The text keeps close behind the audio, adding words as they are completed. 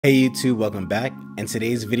Hey YouTube, welcome back. In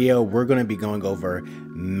today's video, we're going to be going over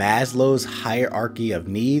Maslow's hierarchy of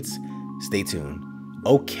needs. Stay tuned.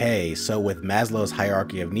 Okay, so with Maslow's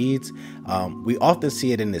hierarchy of needs, we often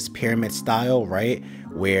see it in this pyramid style, right?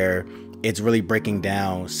 Where it's really breaking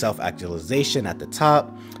down self-actualization at the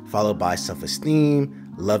top, followed by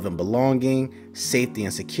self-esteem, love and belonging, safety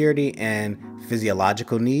and security, and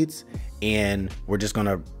physiological needs. And we're just going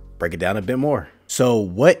to break it down a bit more. So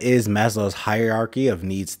what is Maslow's hierarchy of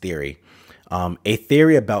needs theory? A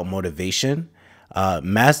theory about motivation.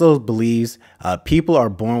 Maslow believes people are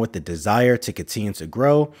born with the desire to continue to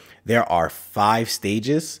grow. There are 5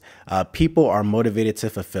 stages. People are motivated to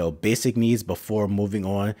fulfill basic needs before moving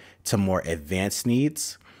on to more advanced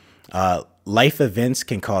needs. Life events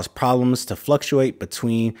can cause problems to fluctuate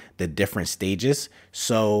between the different stages.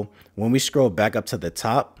 So when we scroll back up to the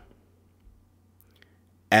top,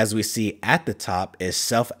 as we see at the top is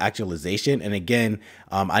self-actualization. And again,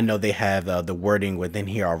 I know they have the wording within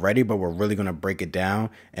here already, but we're really going to break it down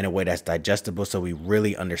in a way that's digestible so we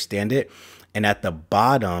really understand it. And at the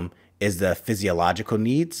bottom is the physiological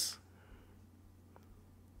needs.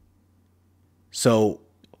 So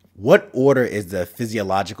what order is the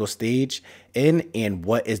physiological stage in, and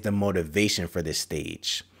what is the motivation for this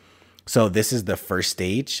stage? So this is the first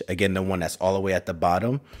stage, again, the one that's all the way at the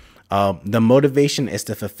bottom. The motivation is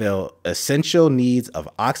to fulfill essential needs of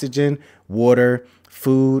oxygen, water,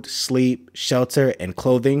 food, sleep, shelter, and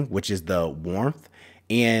clothing, which is the warmth.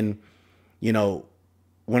 And, you know,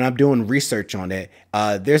 when I'm doing research on it,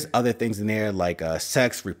 there's other things in there like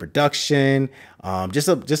sex, reproduction, just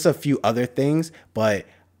a few other things. But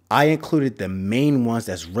I included the main ones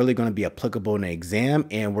that's really going to be applicable in the exam,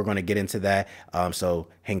 and we're going to get into that. So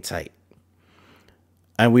hang tight.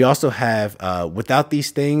 And we also have, without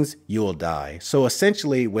these things, you will die. So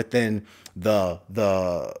essentially within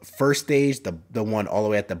the first stage, the one all the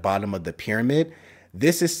way at the bottom of the pyramid,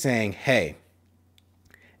 this is saying, hey,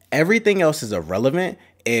 everything else is irrelevant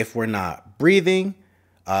if we're not breathing,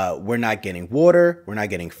 we're not getting water, we're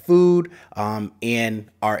not getting food,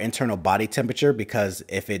 and our internal body temperature, because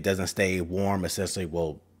if it doesn't stay warm, essentially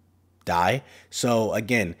we'll die. So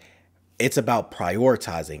again, it's about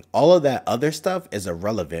prioritizing. All of that other stuff is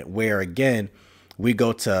irrelevant, where again, we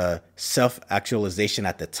go to self-actualization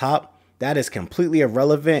at the top. That is completely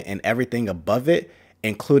irrelevant, and everything above it,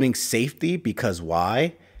 including safety, because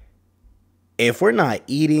why? If we're not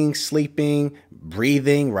eating, sleeping,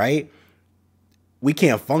 breathing, right, we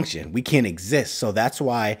can't function, we can't exist. So that's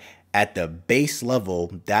why at the base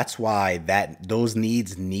level, that's why those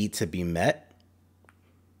needs need to be met.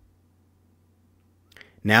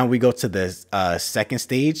 Now we go to the second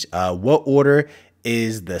stage. What order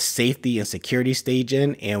is the safety and security stage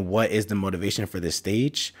in, and what is the motivation for this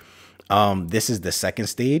stage? This is the second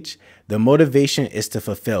stage. The motivation is to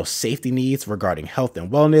fulfill safety needs regarding health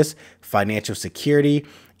and wellness, financial security,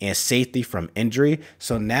 and safety from injury.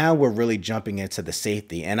 So now we're really jumping into the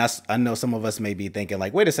safety. And I know some of us may be thinking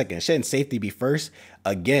like, wait a second, shouldn't safety be first?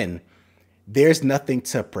 Again, there's nothing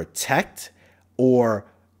to protect or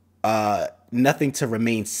nothing to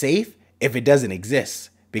remain safe if it doesn't exist,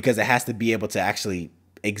 because it has to be able to actually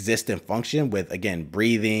exist and function with, again,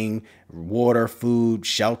 breathing, water, food,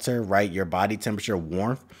 shelter, right? Your body temperature,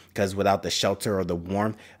 warmth, because without the shelter or the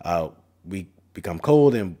warmth, we become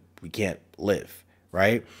cold and we can't live,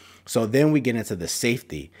 right? So then we get into the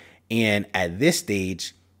safety. And at this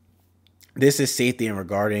stage, this is safety in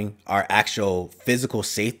regarding our actual physical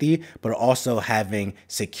safety, but also having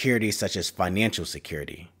security such as financial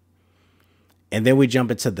security. And then we jump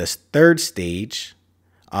into this third stage.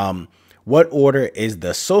 What order is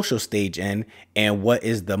the social stage in, and what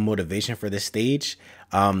is the motivation for this stage?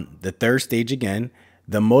 The third stage, again,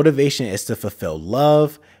 the motivation is to fulfill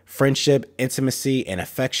love, friendship, intimacy, and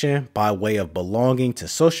affection by way of belonging to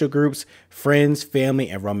social groups, friends, family,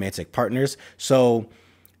 and romantic partners. So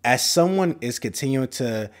as someone is continuing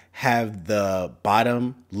to have the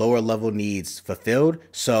bottom, lower level needs fulfilled,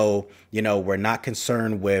 so, you know, we're not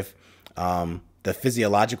concerned with the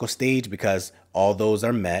physiological stage because all those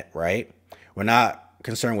are met, right? We're not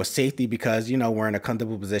concerned with safety because, you know, we're in a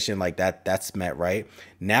comfortable position like that. That's met, right?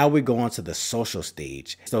 Now we go on to the social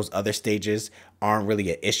stage. Those other stages aren't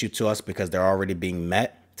really an issue to us because they're already being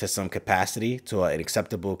met to some capacity, to an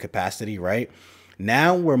acceptable capacity, right?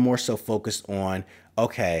 Now we're more so focused on,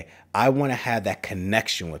 okay, I want to have that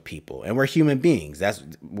connection with people, and we're human beings. That's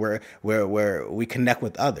where we connect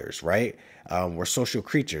with others, right? We're social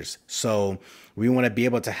creatures. So we want to be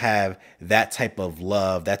able to have that type of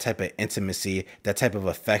love, that type of intimacy, that type of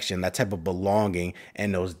affection, that type of belonging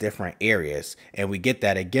in those different areas. And we get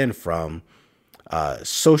that again from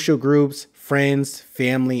social groups, friends,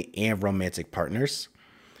 family, and romantic partners.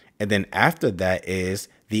 And then after that is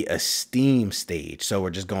the esteem stage. So we're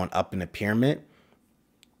just going up in the pyramid.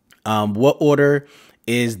 What order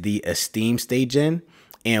is the esteem stage in?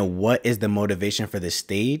 And what is the motivation for this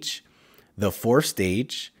stage? The fourth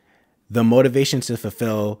stage, the motivation to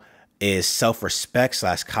fulfill is self-respect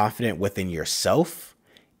 / confident within yourself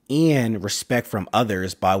and respect from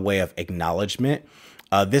others by way of acknowledgement.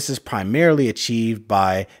 This is primarily achieved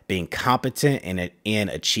by being competent in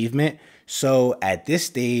achievement. So at this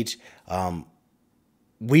stage,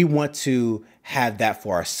 we want to have that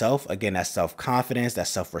for ourselves. Again, that self-confidence, that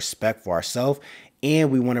self-respect for ourselves.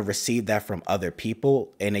 And we want to receive that from other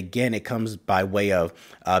people. And again, it comes by way of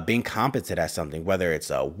being competent at something, whether it's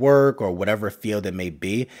a work or whatever field it may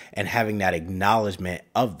be, and having that acknowledgement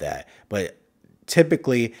of that. But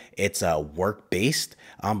typically it's work-based.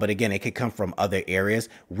 But again, it could come from other areas.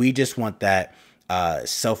 We just want that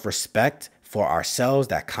self-respect for ourselves,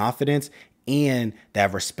 that confidence, and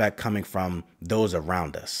that respect coming from those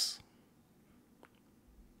around us.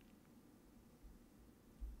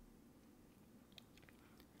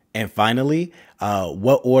 And finally,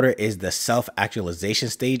 what order is the self-actualization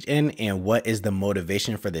stage in, and what is the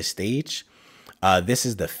motivation for this stage? This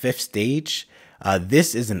is the fifth stage.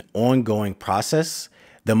 This is an ongoing process.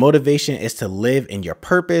 The motivation is to live in your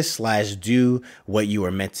purpose / do what you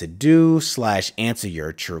are meant to do / answer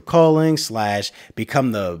your true calling /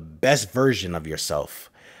 become the best version of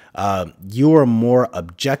yourself. You are more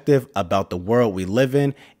objective about the world we live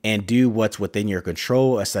in and do what's within your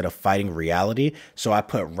control instead of fighting reality. So I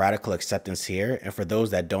put radical acceptance here. And for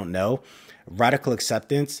those that don't know, radical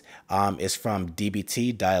acceptance is from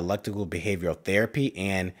DBT, dialectical behavioral therapy.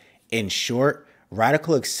 And in short,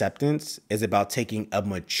 radical acceptance is about taking a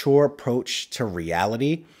mature approach to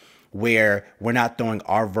reality where we're not throwing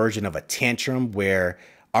our version of a tantrum, where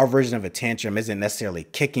our version of a tantrum isn't necessarily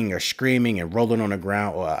kicking or screaming and rolling on the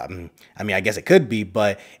ground. Or, I mean, I guess it could be,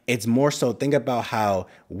 but it's more so think about how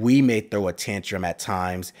we may throw a tantrum at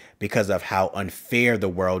times because of how unfair the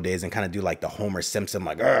world is and kind of do like the Homer Simpson,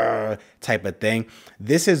 like, type of thing.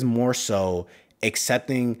 This is more so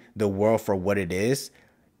accepting the world for what it is.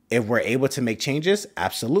 If we're able to make changes,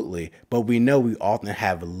 absolutely. But we know we often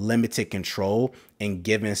have limited control in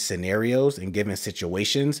given scenarios and given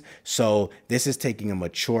situations. So this is taking a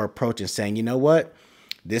mature approach and saying, you know what?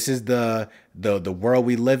 This is the world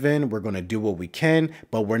we live in. We're going to do what we can,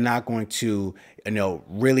 but we're not going to,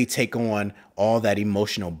 really take on all that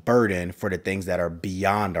emotional burden for the things that are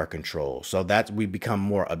beyond our control. So that we become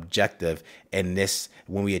more objective in this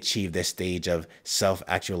when we achieve this stage of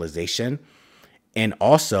self-actualization. And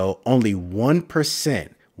also only 1%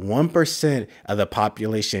 of the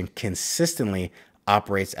population consistently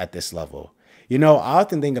operates at this level. I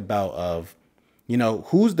often think about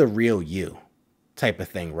who's the real you type of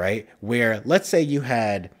thing, right? Where let's say you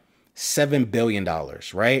had $7 billion,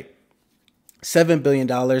 right? $7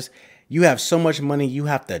 billion. You have so much money, you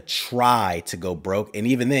have to try to go broke. And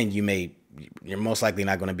even then you're most likely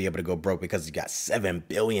not going to be able to go broke because you got $7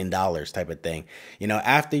 billion type of thing.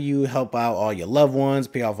 After you help out all your loved ones,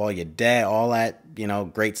 pay off all your debt, all that,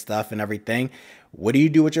 great stuff and everything. What do you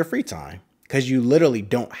do with your free time? Because you literally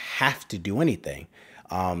don't have to do anything.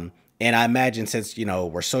 And I imagine since,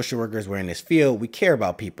 we're social workers, we're in this field, we care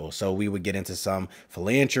about people. So we would get into some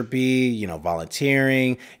philanthropy,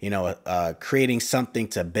 volunteering, creating something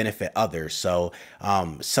to benefit others. So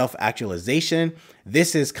self-actualization,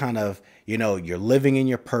 this is kind of, you're living in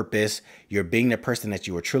your purpose. You're being the person that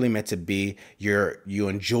you were truly meant to be. You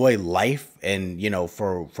enjoy life and,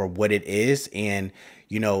 for what it is. And,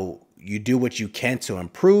 you do what you can to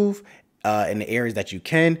improve in the areas that you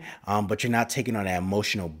can, but you're not taking on that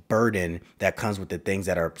emotional burden that comes with the things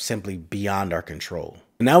that are simply beyond our control.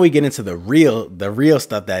 Now we get into the real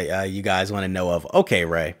stuff that you guys want to know of. Okay,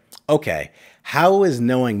 Ray. Okay. How is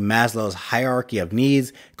knowing Maslow's hierarchy of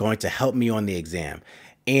needs going to help me on the exam?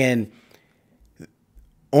 And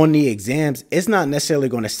on the exams, it's not necessarily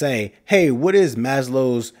going to say, hey, what is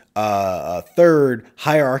Maslow's third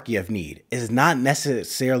hierarchy of need? It's not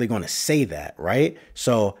necessarily going to say that, right?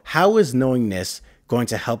 So how is knowing this going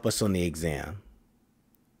to help us on the exam?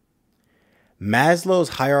 Maslow's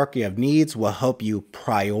hierarchy of needs will help you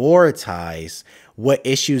prioritize what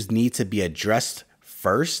issues need to be addressed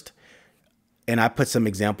first. And I put some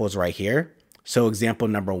examples right here. So example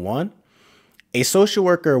number 1, a social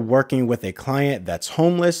worker working with a client that's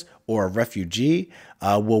homeless or a refugee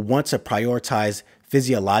will want to prioritize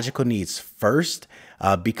physiological needs first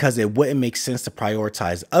because it wouldn't make sense to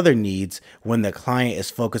prioritize other needs when the client is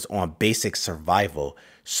focused on basic survival.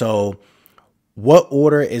 So What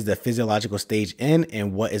order is the physiological stage in,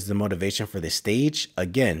 and what is the motivation for this stage?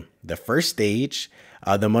 Again, the first stage,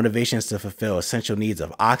 the motivation is to fulfill essential needs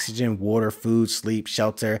of oxygen, water, food, sleep,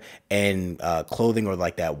 shelter, and clothing, or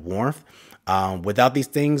like that warmth. Without these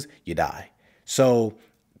things, you die. So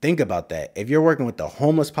think about that. If you're working with the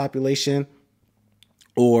homeless population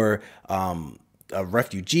or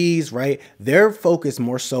refugees, right? They're focused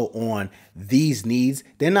more so on these needs.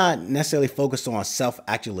 They're not necessarily focused on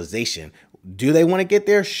self-actualization. Do they want to get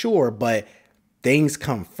there? Sure, but things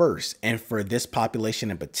come first. And for this population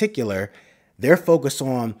in particular, they're focused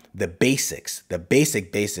on the basics, the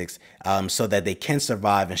basics, so that they can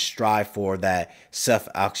survive and strive for that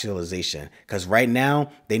self-actualization. Because right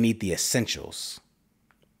now, they need the essentials.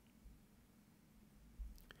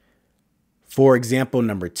 For example,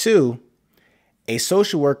 number 2, a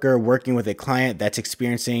social worker working with a client that's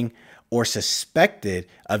experiencing or suspected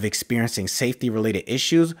of experiencing safety-related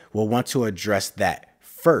issues will want to address that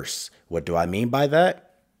first. What do I mean by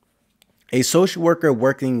that? A social worker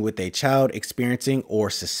working with a child experiencing or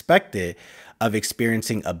suspected of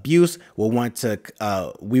experiencing abuse will want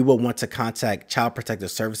to contact Child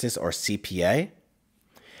Protective Services, or CPA.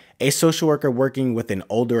 A social worker working with an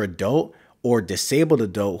older adult or disabled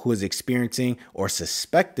adult who is experiencing or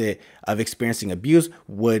suspected of experiencing abuse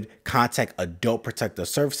would contact Adult Protective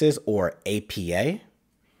Services, or APA.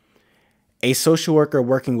 A social worker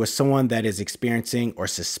working with someone that is experiencing or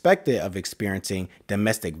suspected of experiencing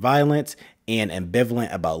domestic violence and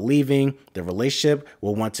ambivalent about leaving the relationship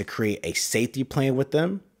will want to create a safety plan with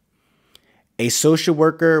them. A social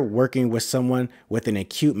worker working with someone with an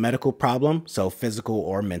acute medical problem, so physical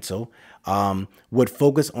or mental, would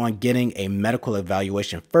focus on getting a medical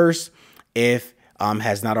evaluation first if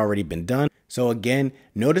has not already been done. So again,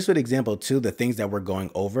 notice with example 2, the things that we're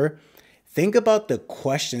going over. Think about the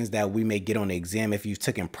questions that we may get on the exam if you've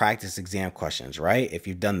taken practice exam questions, right? If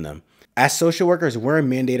you've done them. As social workers, we're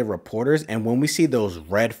mandated reporters, and when we see those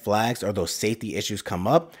red flags or those safety issues come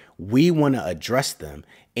up, we want to address them.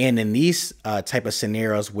 And in these type of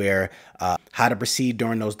scenarios where how to proceed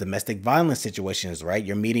during those domestic violence situations, right?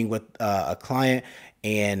 You're meeting with a client,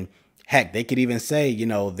 and heck, they could even say, you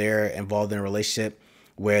know, they're involved in a relationship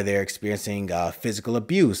where they're experiencing physical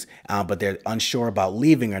abuse, but they're unsure about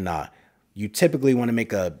leaving or not. You typically want to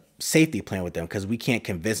make a safety plan with them, because we can't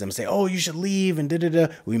convince them and say, oh, you should leave and da-da-da.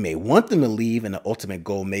 We may want them to leave, and the ultimate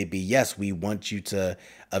goal may be, yes, we want you to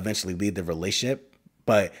eventually leave the relationship,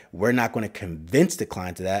 but we're not going to convince the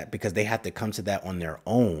client to that, because they have to come to that on their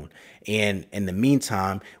own. And in the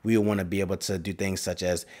meantime, we want to be able to do things such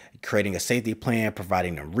as creating a safety plan,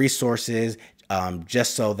 providing them resources,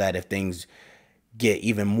 just so that if things get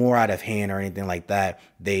even more out of hand or anything like that,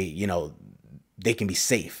 they can be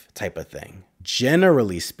safe, type of thing.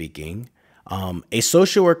 Generally speaking, a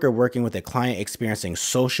social worker working with a client experiencing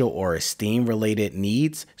social or esteem related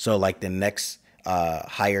needs, so like the next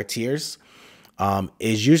higher tiers,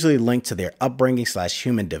 is usually linked to their upbringing /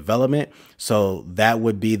 human development. So that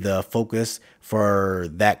would be the focus for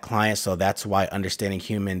that client. So that's why understanding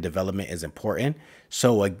human development is important.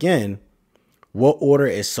 So again, what order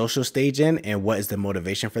is social stage in, and what is the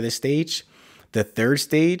motivation for this stage? The third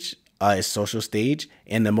stage is social stage,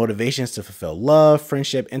 and the motivation is to fulfill love,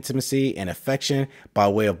 friendship, intimacy, and affection by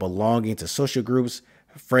way of belonging to social groups,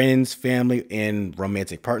 friends, family, and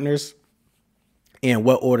romantic partners. And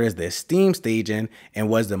what order is the esteem stage in, and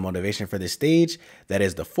what is the motivation for this stage? That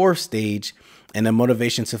is the fourth stage, and the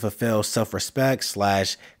motivation to fulfill self-respect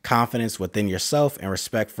 / confidence within yourself and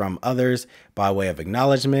respect from others by way of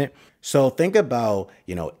acknowledgement. So think about,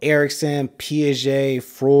 Erickson, Piaget,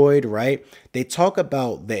 Freud, right? They talk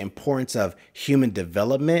about the importance of human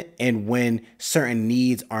development, and when certain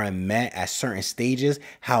needs aren't met at certain stages,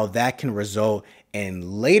 how that can result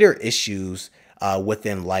in later issues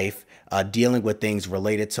within life, dealing with things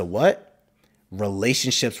related to what?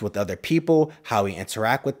 Relationships with other people, how we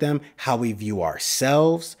interact with them, how we view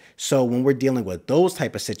ourselves. So when we're dealing with those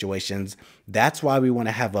type of situations, that's why we want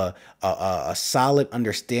to have a solid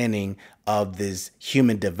understanding of this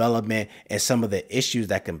human development and some of the issues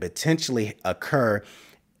that can potentially occur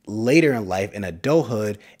later in life in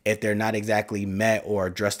adulthood if they're not exactly met or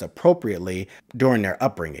addressed appropriately during their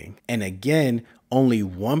upbringing. And again, only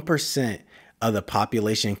 1% of the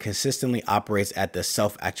population consistently operates at the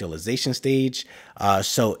self-actualization stage.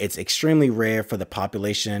 So it's extremely rare for the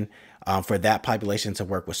population, for that population to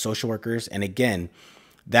work with social workers. And again,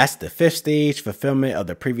 that's the fifth stage. Fulfillment of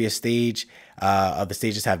the previous stage of the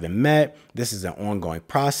stages have been met. This is an ongoing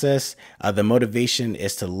process. The motivation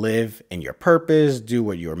is to live in your purpose, do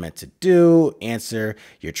what you're meant to do, answer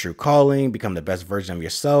your true calling, become the best version of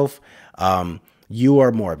yourself. you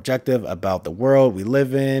are more objective about the world we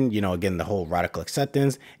live in, again, the whole radical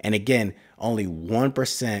acceptance. And again, only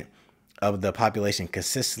 1% of the population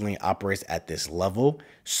consistently operates at this level.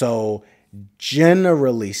 So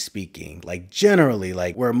generally speaking,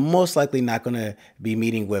 we're most likely not going to be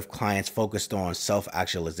meeting with clients focused on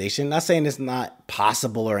self-actualization. Not saying it's not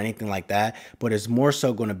possible or anything like that, but it's more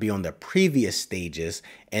so going to be on the previous stages.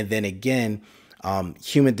 And then again,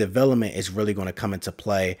 human development is really going to come into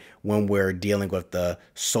play when we're dealing with the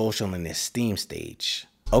social and esteem stage.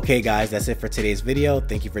 Okay, guys, that's it for today's video.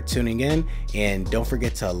 Thank you for tuning in. And don't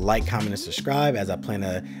forget to like, comment, and subscribe, as I plan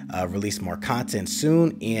to release more content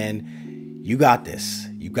soon. And you got this.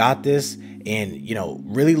 You got this. And,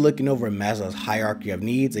 really looking over Maslow's hierarchy of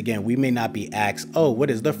needs. Again, we may not be asked, oh, what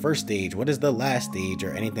is the first stage? What is the last stage?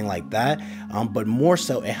 Or anything like that. But more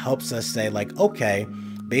so, it helps us say, like, okay,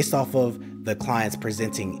 based off of the client's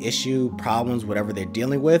presenting issue, problems, whatever they're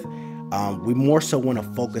dealing with, we more so want to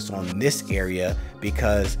focus on this area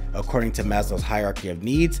because according to Maslow's hierarchy of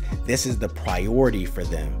needs, this is the priority for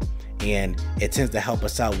them. And it tends to help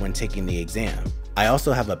us out when taking the exam. I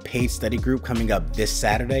also have a paid study group coming up this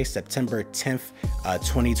Saturday, September 10th,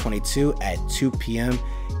 2022 at 2 p.m.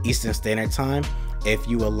 Eastern Standard Time. If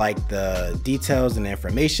you would like the details and the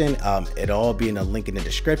information, it'll all be in the link in the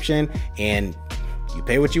description. And you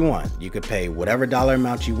pay what you want. You could pay whatever dollar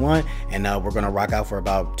amount you want, and we're gonna rock out for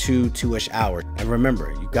about two-ish hours. And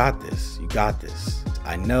remember, you got this. You got this.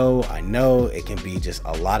 I know it can be just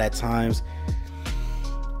a lot at times.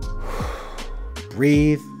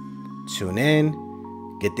 Breathe, tune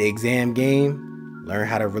in, get the exam game, learn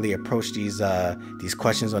how to really approach these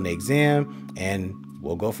questions on the exam, and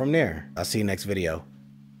we'll go from there. I'll see you next video.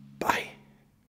 Bye.